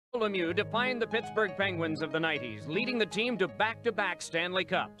Lemieux defined the Pittsburgh Penguins of the 90s, leading the team to back-to-back Stanley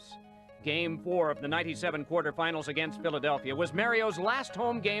Cups. Game 4 of the 97 quarterfinals against Philadelphia was Mario's last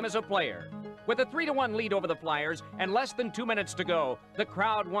home game as a player. With a 3-1 lead over the Flyers and less than 2 minutes to go, the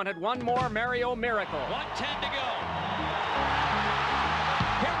crowd wanted one more Mario miracle. 1:10 to go.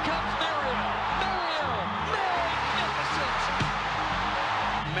 Here comes Mario. Mario, magnificent!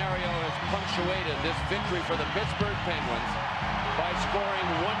 Mario has punctuated this victory for the Pittsburgh Penguins by scoring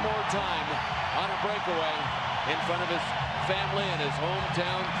one more time on a breakaway in front of his family and his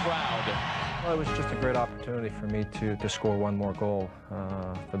hometown crowd. Well, it was just a great opportunity for me to score one more goal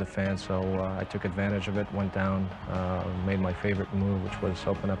for the fans, so I took advantage of it, went down, made my favorite move, which was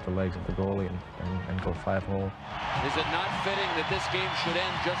open up the legs of the goalie and go 5-hole. Is it not fitting that this game should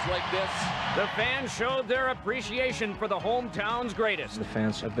end just like this? The fans showed their appreciation for the hometown's greatest. The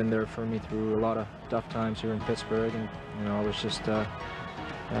fans have been there for me through a lot of tough times here in Pittsburgh, and I was just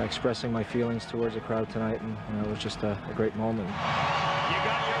expressing my feelings towards the crowd tonight, and it was just a great moment. You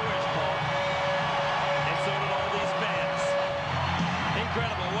got your wish, Paul, and so did all these fans.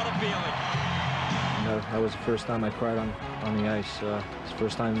 Incredible, what a feeling. And, that was the first time I cried on the ice. It's the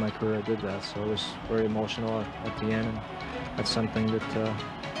first time in my career I did that, so it was very emotional at the end, and that's something that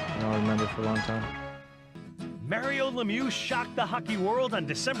I'll remember for a long time. Mario Lemieux shocked the hockey world on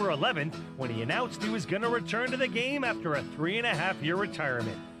December 11th when he announced he was going to return to the game after a 3.5-year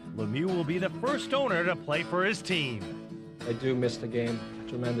retirement. Lemieux will be the first owner to play for his team. I do miss the game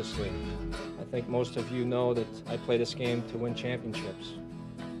tremendously. I think most of you know that I play this game to win championships.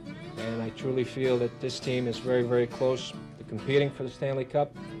 And I truly feel that this team is very, very close to competing for the Stanley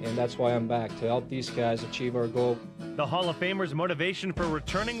Cup, and that's why I'm back, to help these guys achieve our goal. The Hall of Famer's motivation for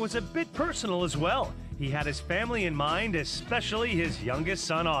returning was a bit personal as well. He had his family in mind, especially his youngest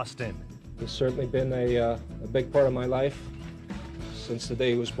son, Austin. He's certainly been a big part of my life since the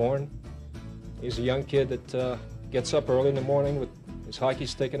day he was born. He's a young kid that gets up early in the morning with his hockey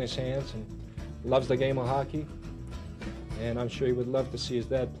stick in his hands and loves the game of hockey. And I'm sure he would love to see his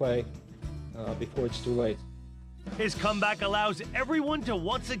dad play before it's too late. His comeback allows everyone to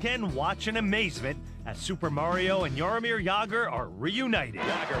once again watch in amazement as Super Mario and Jaromir Jagr are reunited.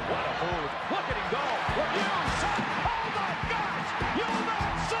 Jagr, what a move. Look at him go. Oh my gosh! You'll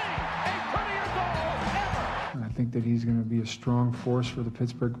not see a prettier goal ever! I think that he's going to be a strong force for the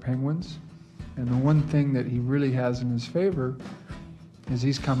Pittsburgh Penguins. And the one thing that he really has in his favor is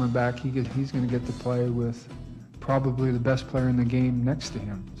he's coming back. He's going to get to play with probably the best player in the game next to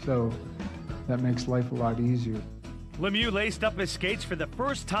him. So that makes life a lot easier. Lemieux laced up his skates for the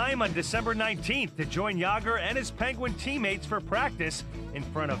first time on December 19th to join Jagr and his Penguin teammates for practice in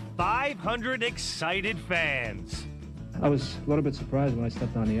front of 500 excited fans. I was a little bit surprised when I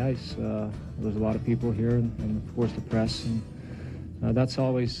stepped on the ice. There was a lot of people here, and of course the press, and that's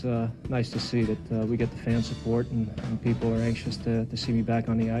always nice to see that we get the fan support, and people are anxious to see me back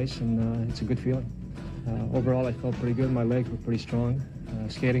on the ice, and it's a good feeling. Overall, I felt pretty good. My legs were pretty strong,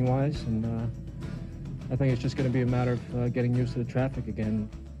 skating-wise, and I think it's just going to be a matter of getting used to the traffic again.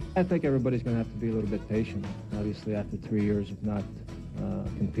 I think everybody's going to have to be a little bit patient. Obviously, after 3 years of not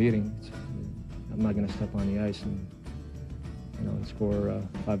competing, I'm not going to step on the ice and score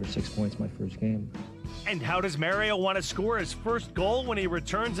 5 or 6 points my first game. And how does Mario want to score his first goal when he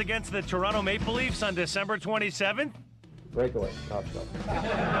returns against the Toronto Maple Leafs on December 27th? Breakaway, top shelf.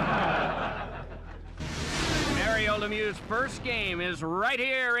 Mario Lemieux's first game is right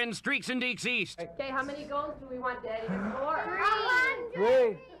here in Streaks and Deeks East. Okay, how many goals do we want Daddy to score? 3.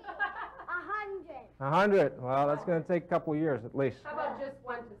 100. 100. Well, that's going to take a couple years at least. How about just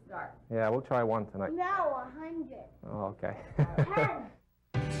one to start? Yeah, we'll try one tonight. No, 100. Oh, okay. 10.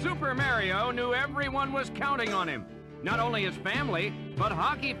 Super Mario knew everyone was counting on him. Not only his family, but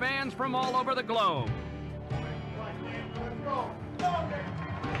hockey fans from all over the globe.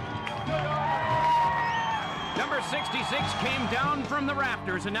 Number 66 came down from the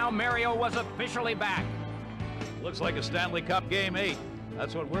rafters, and now Mario was officially back. Looks like a Stanley Cup Game 8.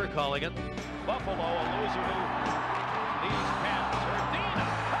 That's what we're calling it. Buffalo, a loser to these Pens. Erdina,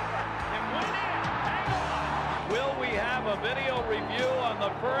 cover, and went in. Hang on. Will we have a video review on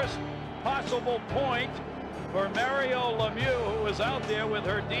the first possible point for Mario Lemieux, who was out there with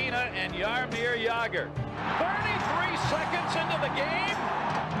Erdina and Jaromir Jagr? 33 seconds into the game,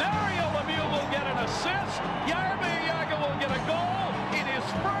 Mario Lemieux will get an assist. Jaromir Jagr will get a goal in his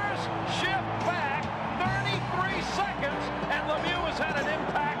first shift back. 33 seconds, and Lemieux has had an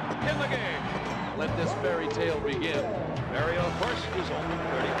impact in the game. Let this fairy tale begin. Mario, of course, is only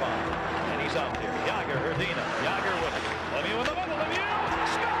 35, and he's out there. Jagr, Erdina, Jagr with it. Lemieux in the middle. Lemieux,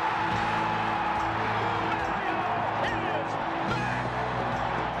 score! Mario is back!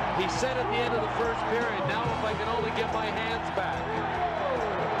 He said at the end of the first period, now if I can only get my hands back.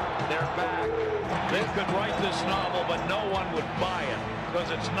 They're back. They could write this novel, but no one would buy it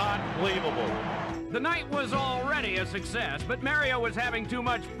because it's not believable. The night was already a success, but Mario was having too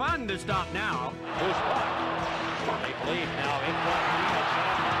much fun to stop now. Who's puck? They lead now in front. Dina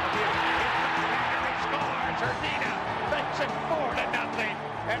set up on the view. He scores. Erdina makes it 4-0.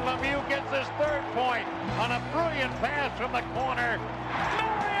 And Lemieux gets his third point on a brilliant pass from the corner.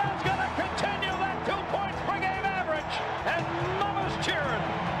 Mario's going to continue that 2 points per game average. And Mama's cheering.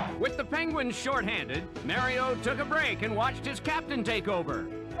 With the Penguins shorthanded, Mario took a break and watched his captain take over.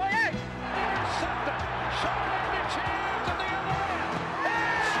 Intercepted. Shorthanded chance at the other end.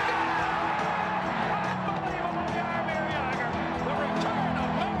 Unbelievable, Jaromir Jagr. The return of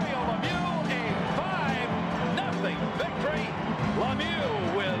Mario Lemieux, a 5-0 victory. Lemieux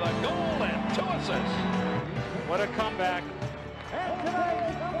with a goal and 2 assists. What a comeback. And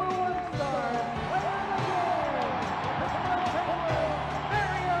tonight's #1 star,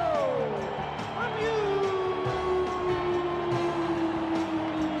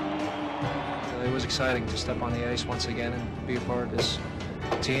 It was exciting to step on the ice once again and be a part of this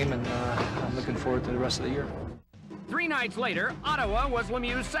team, and I'm looking forward to the rest of the year. 3 nights later, Ottawa was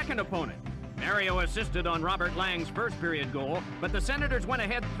Lemieux's second opponent. Mario assisted on Robert Lang's first period goal, but the Senators went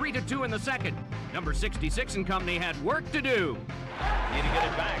ahead 3-2 in the second. Number 66 and company had work to do. Need to get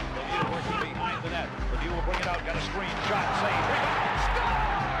it back. Lemieux working behind the net. Lemieux will bring it out. Got a screen shot. Save. Rebound. Score!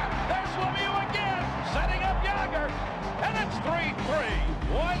 There's Lemieux again. Setting up Jagr. And it's 3-3.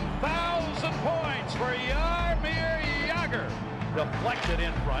 1,000 points for Jaromir Jagr. Deflected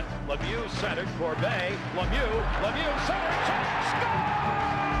in front. Lemieux centered. Corbet. Lemieux centered. Score!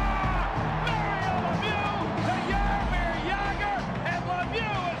 Mario Lemieux to Jaromir Jagr. And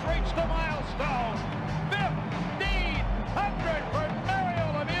Lemieux has reached a milestone. 1,500 for Mario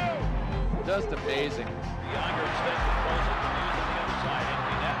Lemieux. Just amazing. Jagr instead controls it. Lemieux on the other side.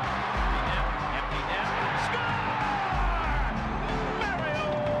 Empty net. Empty net. Score! Mario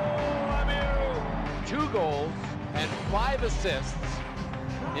Lemieux. 2 goals and 5 assists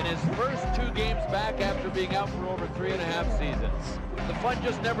in his first 2 games back after being out for over 3.5 seasons. The fun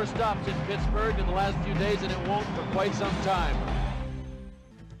just never stops in Pittsburgh in the last few days, and it won't for quite some time.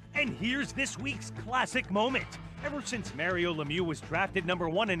 And here's this week's classic moment. Ever since Mario Lemieux was drafted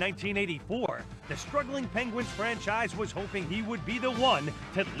 #1 in 1984, the struggling Penguins franchise was hoping he would be the one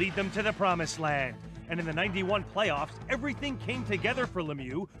to lead them to the promised land. And in the '91 playoffs, everything came together for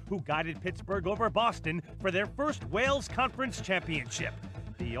Lemieux, who guided Pittsburgh over Boston for their first Wales Conference Championship.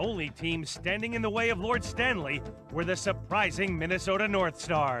 The only team standing in the way of Lord Stanley were the surprising Minnesota North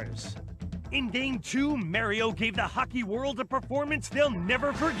Stars. In Game 2, Mario gave the hockey world a performance they'll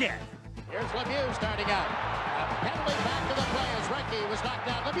never forget. Here's Lemieux starting out. A penalty back to the play as Renke was knocked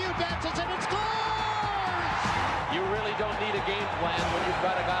down. Lemieux dances in and scores! You really don't need a game plan when you've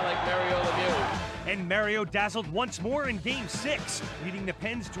got a guy like Mario Lemieux. And Mario dazzled once more in Game 6, leading the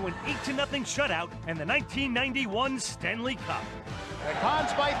Pens to an 8-0 shutout and the 1991 Stanley Cup. The Conn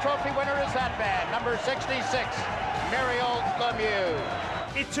Smythe Trophy winner is that man, number 66, Mario Lemieux.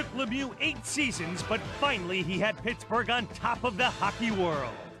 It took Lemieux 8 seasons, but finally he had Pittsburgh on top of the hockey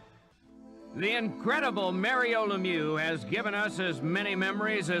world. The incredible Mario Lemieux has given us as many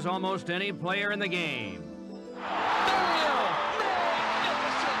memories as almost any player in the game.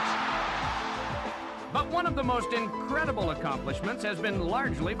 But one of the most incredible accomplishments has been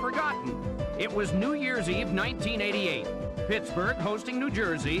largely forgotten. It was New Year's Eve 1988. Pittsburgh hosting New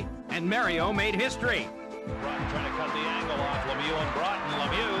Jersey, and Mario made history. Broughton trying to cut the angle off Lemieux and Broughton.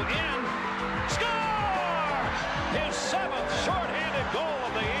 Lemieux in. Score! His 7th shorthanded goal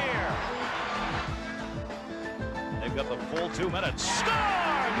of the year. They've got the full 2 minutes. Score!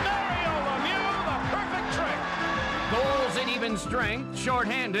 Mario Lemieux, the perfect trick. Goals at even strength,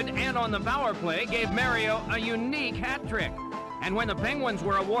 shorthanded, and on the power play gave Mario a unique hat trick. And when the Penguins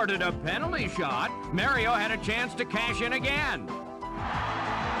were awarded a penalty shot, Mario had a chance to cash in again.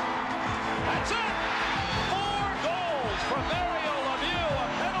 That's it! 4 goals from Mario Lemieux, a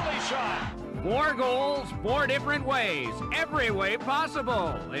penalty shot. 4 goals, 4 different ways, every way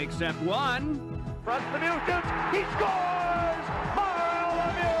possible, except one. Front Lemieux shoots, he scores! Mario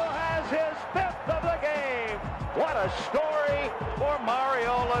Lemieux has his 5th of the game. What a story for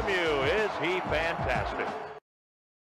Mario Lemieux. Is he fantastic?